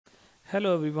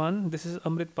Hello everyone, this is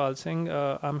Amrit Pal Singh.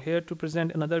 I'm here to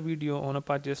present another video on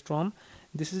Apache Storm.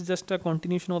 This is just a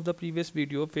continuation of the previous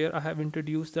video where I have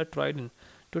introduced the Trident.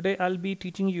 Today I'll be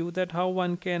teaching you that how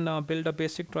one can build a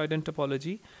basic Trident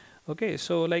topology. Okay,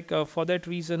 so for that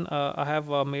reason I have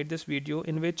made this video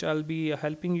in which I'll be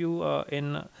helping you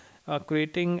in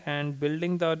creating and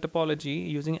building the topology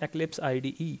using Eclipse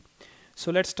IDE.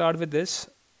 So let's start with this.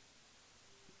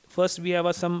 First, we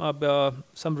have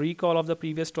some recall of the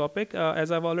previous topic.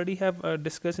 As I've already have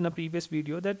discussed in a previous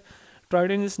video, that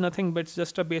Trident is nothing but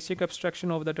just a basic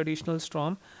abstraction of the traditional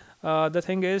Storm. The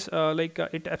thing is,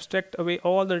 it abstract away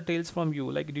all the details from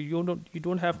you. Like you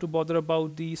don't have to bother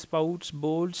about the spouts,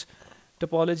 bolts,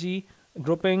 topology,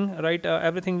 grouping, right?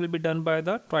 Everything will be done by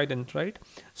the Trident, right?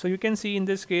 So you can see in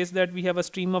this case that we have a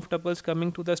stream of tuples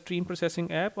coming to the stream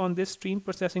processing app. On this stream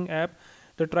processing app,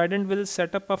 the Trident will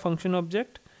set up a function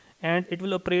object and it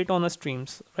will operate on a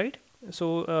streams, right?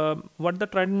 So what the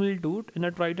Trident will do in a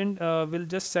Trident will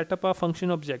just set up a function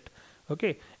object,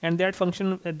 okay, and that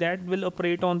function that will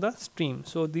operate on the stream.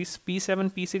 So these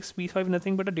P7, P6, P5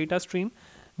 nothing but a data stream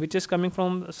which is coming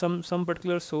from some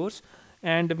particular source,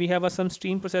 and we have some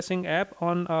stream processing app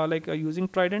on using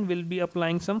Trident will be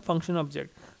applying some function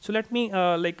object. So let me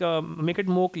make it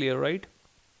more clear, right?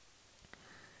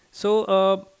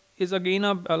 So is again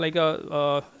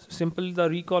a simple the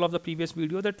recall of the previous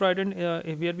video. The Trident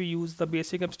where we use the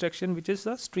basic abstraction which is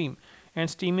a stream, and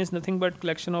stream is nothing but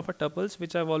collection of a tuples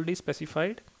which I've already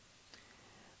specified.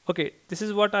 Okay, this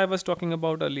is what I was talking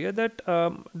about earlier, that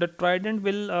the Trident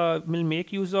will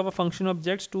make use of a function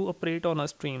objects to operate on a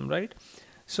stream, right?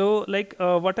 So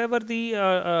whatever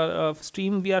the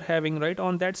stream we are having, right,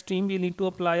 on that stream we need to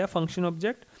apply a function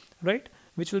object, right,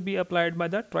 which will be applied by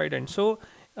the Trident. So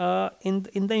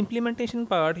in the implementation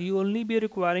part, you only be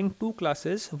requiring two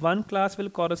classes. One class will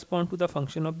correspond to the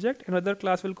function object, another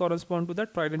class will correspond to the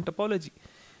Trident topology.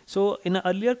 So in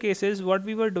earlier cases, what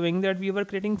we were doing, that we were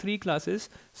creating three classes: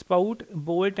 spout,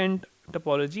 bolt, and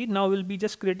topology. Now we'll be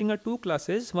just creating two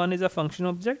classes. One is a function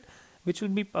object which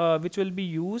will be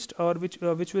used, or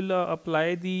which will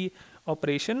apply the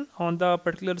operation on the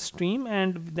particular stream,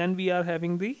 and then we are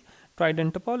having the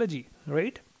Trident topology,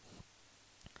 right?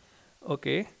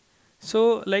 Okay,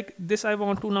 so like this I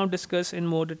want to now discuss in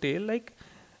more detail.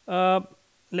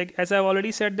 As I've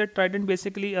already said, that Trident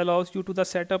basically allows you to the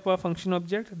set up a function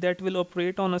object that will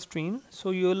operate on a stream. So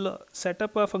you'll set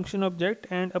up a function object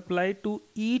and apply to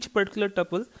each particular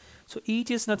tuple. So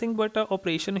each is nothing but a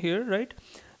operation here, right?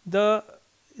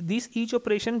 Each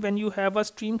operation, when you have a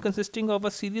stream consisting of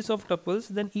a series of tuples,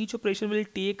 then each operation will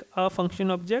take a function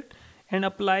object and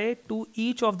apply it to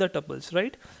each of the tuples,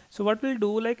 right? So what we'll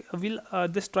do,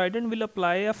 this Trident will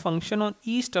apply a function on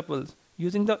each tuples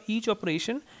using the each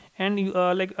operation, and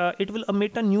it will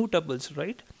emit a new tuples,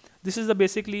 right? This is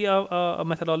basically a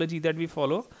methodology that we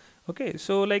follow. Okay,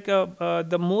 so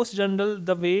the most general,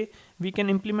 the way we can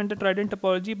implement the Trident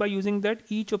topology by using that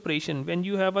each operation. When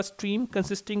you have a stream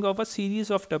consisting of a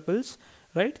series of tuples,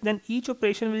 right, then each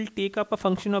operation will take up a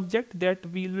function object that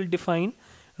we will define,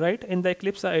 right, in the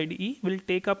Eclipse IDE. Will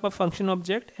take up a function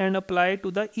object and apply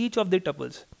to the each of the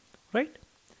tuples, right?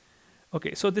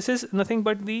 Okay, so this is nothing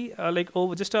but the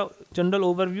just a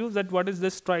general overview that what is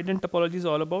this Trident topology is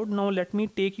all about. Now let me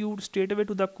take you straight away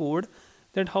to the code,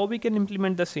 that how we can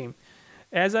implement the same.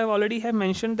 As I've already have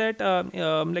mentioned that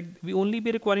we only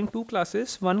be requiring two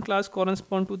classes. One class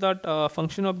correspond to that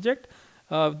function object.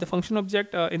 The function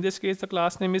object in this case, the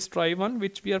class name is try1,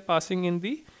 which we are passing in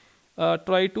the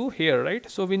try2 here, right?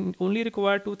 So we only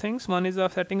require two things. One is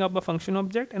setting up a function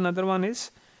object. Another one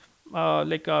is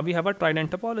we have a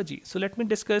Trident topology. So let me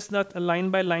discuss that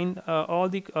line by line, all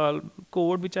the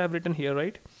code which I have written here,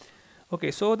 right?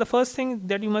 Okay, so the first thing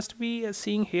that you must be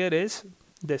seeing here is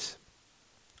this.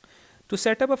 To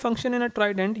set up a function in a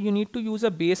Trident, you need to use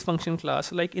a base function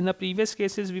class. Like in the previous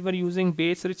cases, we were using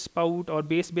base rich spout or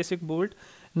base basic bolt.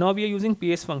 Now we are using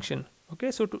base function.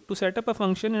 Okay, so to set up a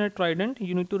function in a Trident,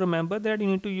 you need to remember that you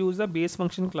need to use the base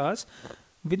function class.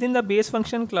 Within the base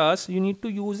function class, you need to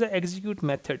use the execute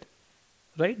method,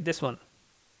 right? This one.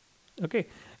 Okay,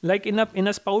 like in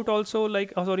a spout also,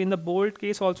 in the bolt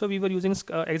case also, we were using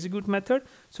execute method.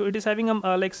 So it is having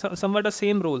somewhat the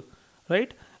same role,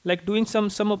 right? Like doing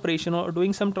some operation or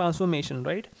doing some transformation,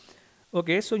 right?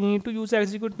 Okay, so you need to use the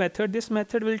execute method. This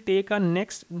method will take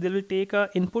a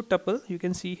input tuple. You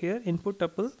can see here input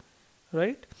tuple,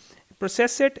 right?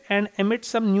 Process it and emit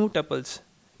some new tuples.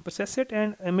 Process it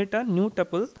and emit a new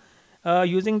tuple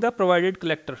using the provided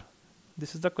collector.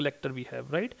 This is the collector we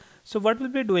have, right? So what we'll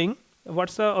be doing,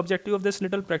 what's the objective of this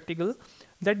little practical,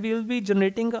 that we will be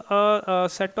generating a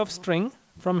set of string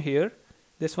from here,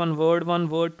 this one word 1,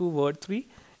 word 2, word 3,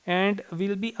 and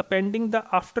we'll be appending the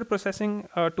after processing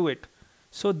to it.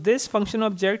 So this function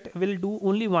object will do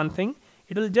only one thing.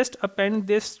 It will just append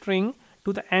this string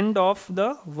to the end of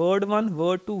the word 1,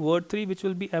 word 2, word 3, which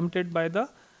will be emitted by the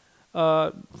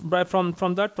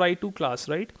from the try2 class,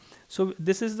 right? So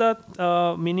this is the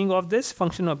meaning of this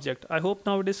function object. I hope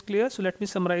now it is clear. So let me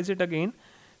summarize it again.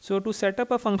 So to set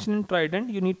up a function in Trident,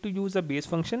 you need to use a base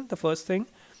function, the first thing.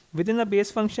 Within the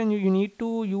base function, you need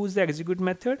to use the execute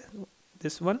method,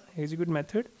 this one, execute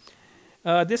method.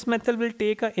 This method will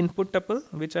take an input tuple,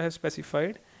 which I have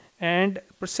specified, and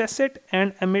process it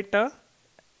and emit a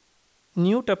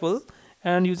new tuple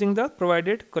and using the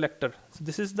provided collector. So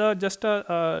this is the just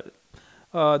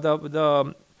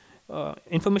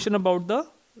information about the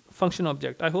function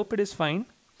object. I hope it is fine.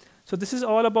 So this is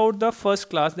all about the first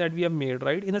class that we have made,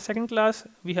 right? In the second class,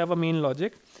 we have a main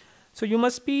logic. So you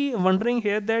must be wondering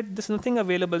here that there's nothing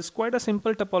available. It's quite a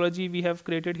simple topology we have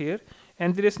created here,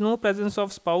 and there is no presence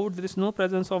of spout, there is no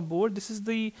presence of board. This is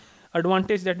the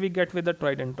advantage that we get with the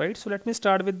Trident, right? So let me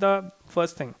start with the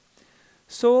first thing.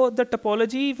 So the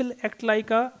topology will act like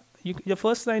the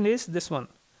first line is this one.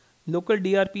 Local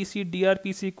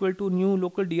DRPC equal to new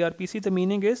local DRPC. The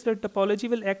meaning is that topology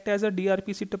will act as a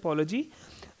DRPC topology.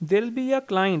 There will be a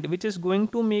client which is going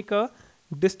to make a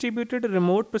distributed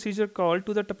remote procedure call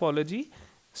to the topology.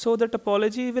 So the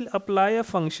topology will apply a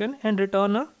function and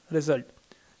return a result.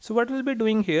 So what we'll be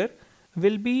doing here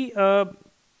will be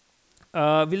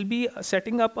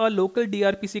setting up a local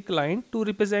DRPC client to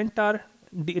represent our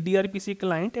DRPC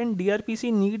client, and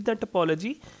DRPC need the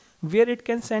topology where it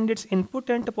can send its input,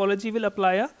 and topology will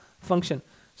apply a function.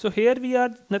 So here we are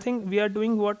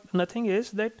doing what nothing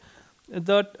is that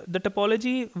the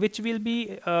topology which will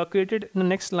be created in the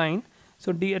next line.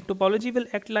 So topology will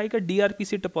act like a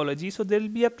DRPC topology. So there will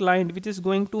be a client which is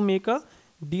going to make a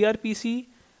DRPC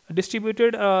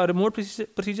distributed remote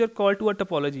procedure call to a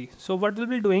topology. So what we'll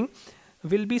be doing,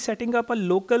 we'll be setting up a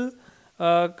local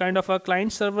kind of a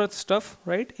client server stuff,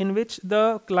 right? In which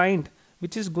the client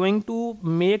which is going to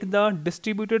make the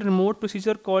distributed remote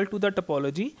procedure call to the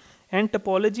topology, and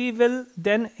topology will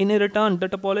then in a return, the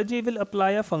topology will apply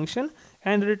a function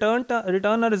and return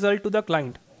a result to the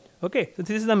client. Okay, so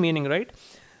this is the meaning, right?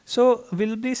 So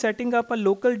we'll be setting up a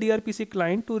local DRPC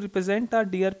client to represent our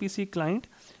DRPC client.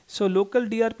 So local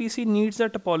DRPC needs a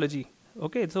topology.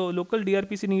 Okay, so local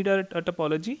DRPC need a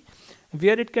topology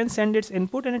where it can send its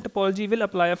input, and a topology will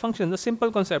apply a function. The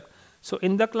simple concept. So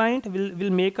in the client, we'll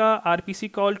make a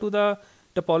RPC call to the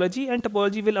topology, and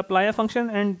topology will apply a function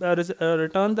and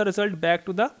return the result back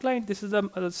to the client. This is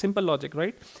a simple logic,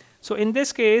 right? So in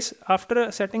this case,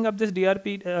 after setting up this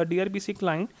DRPC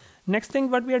client, next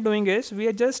thing what we are doing is we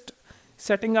are just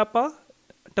setting up a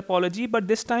topology, but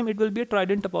this time it will be a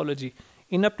Trident topology.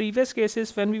 In the previous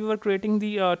cases, when we were creating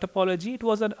the topology, it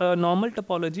was a normal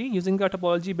topology using the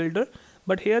topology builder,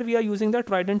 but here we are using the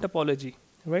Trident topology,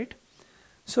 right?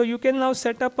 So you can now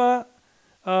set up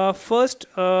a first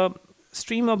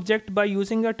stream object by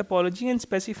using a topology and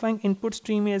specifying input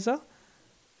stream as a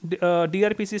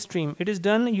DRPC stream. It is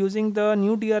done using the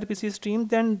new DRPC stream,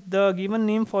 then the given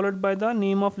name followed by the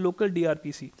name of local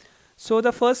DRPC. So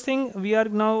the first thing we are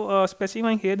now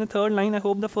specifying here in the third line. I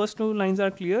hope the first two lines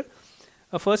are clear.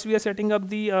 First we are setting up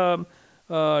the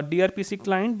DRPC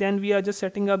client, then we are just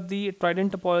setting up the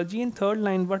Trident topology. In third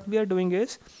line, what we are doing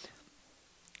is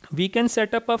we can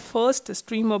set up a first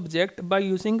stream object by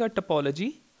using a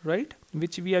topology, right,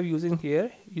 which we are using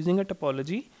here, using a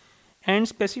topology, and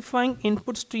specifying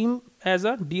input stream as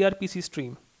a DRPC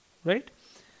stream, right?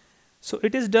 So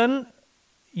it is done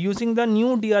using the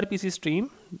new DRPC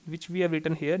stream, which we have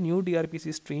written here, new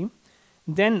DRPC stream.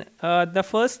 Then the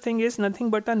first thing is nothing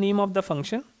but a name of the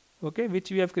function, okay, which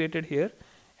we have created here.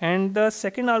 And the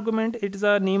second argument, it is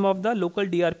a name of the local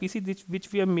DRPC,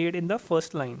 which we have made in the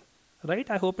first line, right?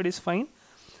 I hope it is fine.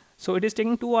 So it is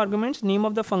taking two arguments, name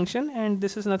of the function, and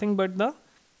this is nothing but the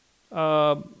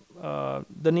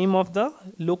name of the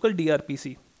local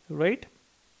DRPC, right?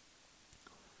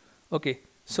 Okay.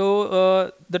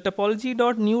 So the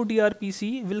topology.new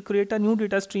DRPC will create a new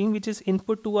data stream which is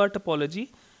input to our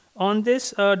topology. On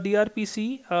this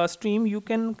DRPC stream, you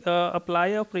can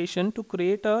apply operation to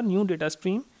create a new data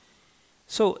stream.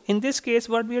 So in this case,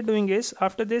 what we are doing is,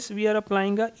 after this, we are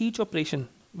applying a each operation,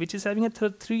 which is having a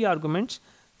three arguments.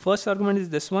 First argument is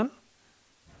this one,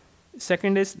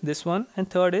 second is this one, and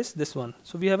third is this one.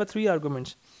 So we have a three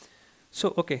arguments.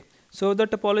 So okay, so the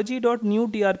topology.new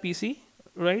DRPC,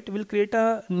 right, will create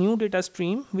a new data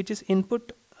stream which is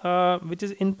input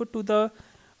to the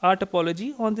our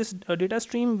topology. On this data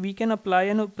stream, we can apply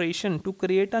an operation to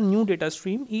create a new data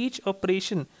stream. Each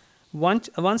operation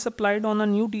once applied on a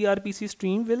new DRPC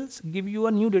stream will give you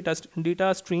a new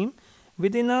data stream.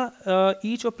 Within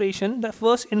each operation, the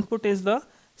first input is the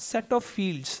set of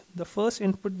fields. The first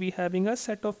input we having a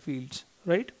set of fields,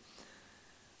 right?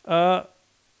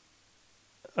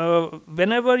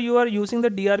 Whenever you are using the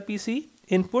DRPC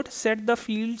input, set the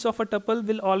fields of a tuple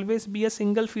will always be a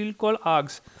single field called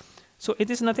args. So it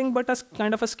is nothing but a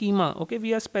kind of a schema. Okay,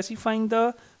 we are specifying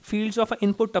the fields of an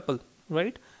input tuple,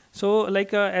 right? So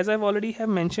like as I've already have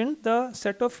mentioned, the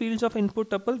set of fields of input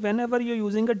tuple, whenever you're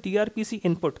using a DRPC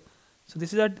input, so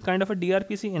this is a kind of a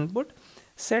DRPC input,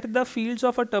 set the fields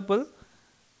of a tuple,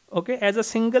 okay, as a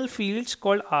single fields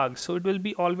called args. So it will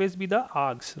be always be the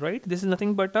args, right? This is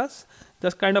nothing but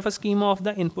the kind of a schema of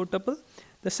the input tuple.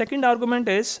 The second argument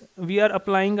is we are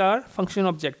applying our function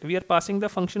object. We are passing the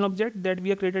function object that we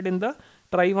have created in the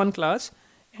try1 class.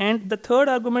 And the third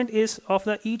argument is of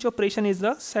the each operation is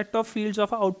the set of fields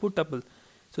of a output tuple.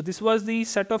 So this was the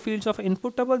set of fields of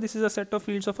input tuple. This is a set of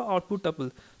fields of a output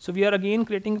tuple. So we are again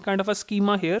creating a kind of a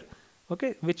schema here,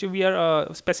 okay, which we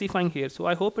are specifying here. So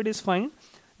I hope it is fine.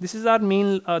 This is our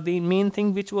main the main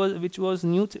thing which was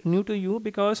new to you,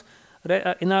 because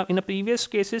in a previous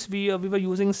cases we were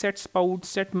using set spout,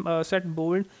 set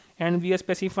bold, and we are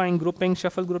specifying grouping,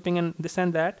 shuffle grouping, and this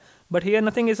and that. But here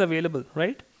nothing is available,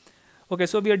 right? Okay,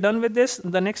 so we are done with this.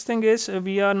 The next thing is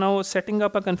we are now setting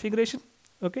up a configuration,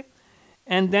 okay,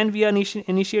 and then we are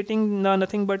initiating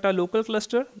nothing but a local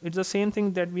cluster. It's the same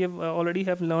thing that we have already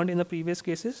have learned in the previous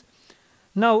cases.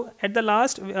 Now at the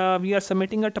last we are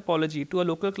submitting a topology to a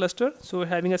local cluster, so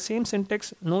having a same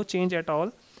syntax, no change at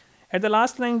all. At the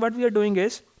last line, what we are doing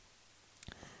is,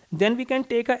 then we can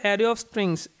take an array of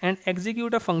strings and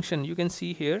execute a function. You can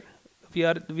see here we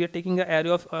are taking an array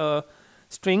of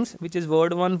strings, which is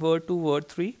word1, word2,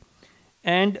 word3,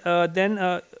 and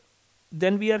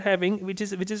then we are having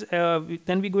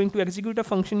then we're going to execute a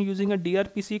function using a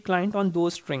DRPC client on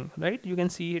those string, right? You can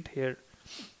see it here.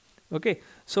 Okay,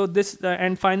 so this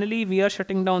and finally we are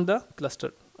shutting down the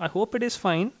cluster. I hope it is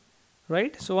fine,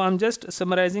 right? So I'm just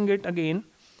summarizing it again.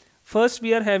 First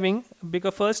we are having,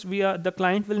 because first the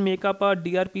client will make up a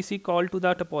DRPC call to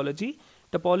the topology.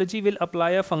 Topology will apply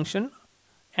a function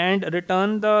and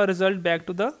return the result back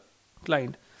to the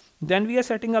client. Then we are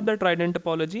setting up the Trident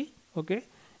topology, okay,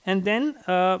 and then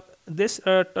this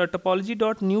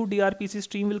topology.new DRPC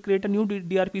stream will create a new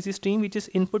DRPC stream which is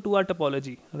input to our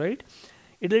topology, right?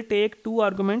 It will take two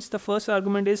arguments. The first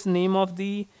argument is name of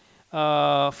the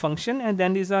function, and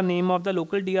then is the name of the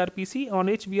local DRPC on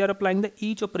which we are applying the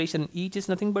each operation. Each is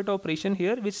nothing but operation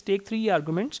here, which take three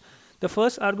arguments. The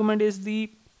first argument is the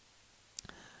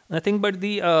nothing but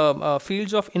the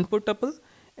fields of input tuple,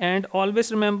 and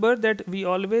always remember that we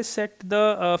always set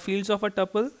the fields of a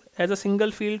tuple as a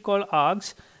single field called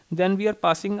args. Then we are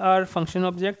passing our function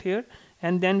object here,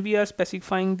 and then we are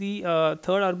specifying the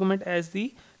third argument as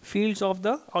the fields of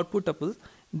the output tuple.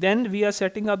 Then we are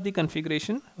setting up the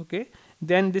configuration, okay.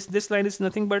 Then this line is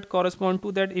nothing but correspond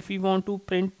to that if we want to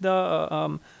print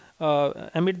the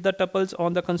emit the tuples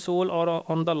on the console or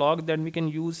on the log, then we can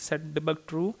use set debug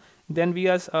true. Then we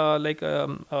are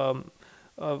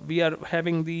we are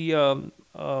having the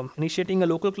initiating a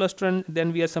local cluster, and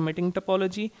then we are submitting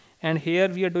topology, and here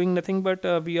we are doing nothing but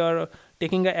we are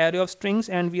taking an array of strings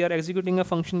and we are executing a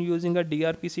function using a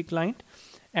DRPC client.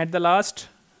 At the last,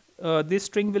 this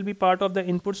string will be part of the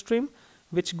input stream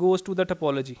which goes to the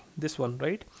topology, this one,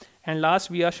 right? And last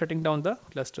we are shutting down the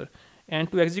cluster. And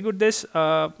to execute this,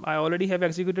 I already have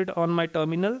executed on my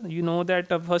terminal. You know that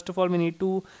first of all we need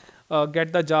to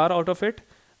get the jar out of it.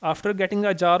 After getting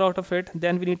a jar out of it,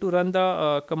 then we need to run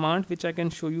the command which I can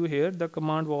show you here. The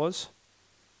command was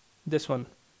this one,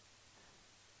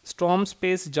 storm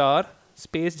space jar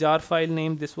file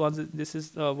name. This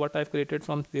is what I've created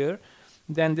from there.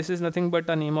 Then this is nothing but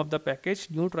a name of the package,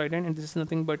 new Trident, and this is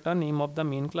nothing but a name of the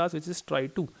main class, which is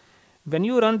try2. When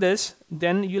you run this,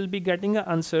 then you'll be getting an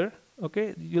answer.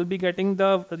 Okay, you'll be getting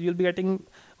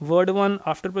word1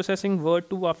 after processing,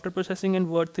 word2 after processing, and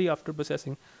word3 after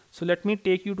processing. So let me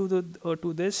take you to the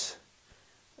to this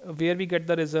where we get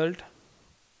the result.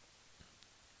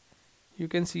 You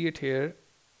can see it here.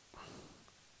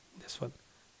 This one.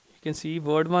 You can see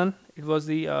word1. It was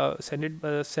the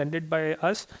sent it by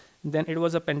us. Then it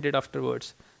was appended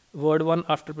afterwards. Word1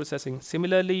 after processing.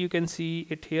 Similarly, you can see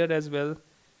it here as well.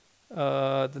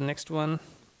 The next one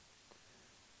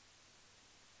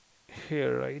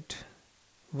here, right?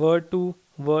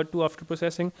 Word2 after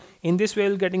processing. In this way,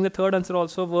 you're getting the third answer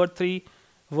also. Word3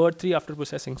 after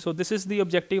processing. So this is the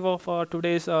objective of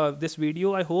today's this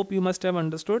video. I hope you must have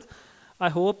understood. I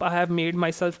hope I have made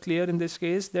myself clear in this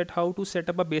case that how to set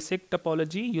up a basic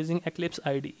topology using Eclipse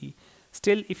IDE.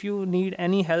 Still, if you need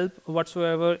any help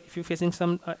whatsoever, if you're facing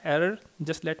some error,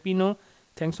 just let me know.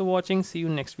 Thanks for watching. See you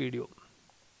next video.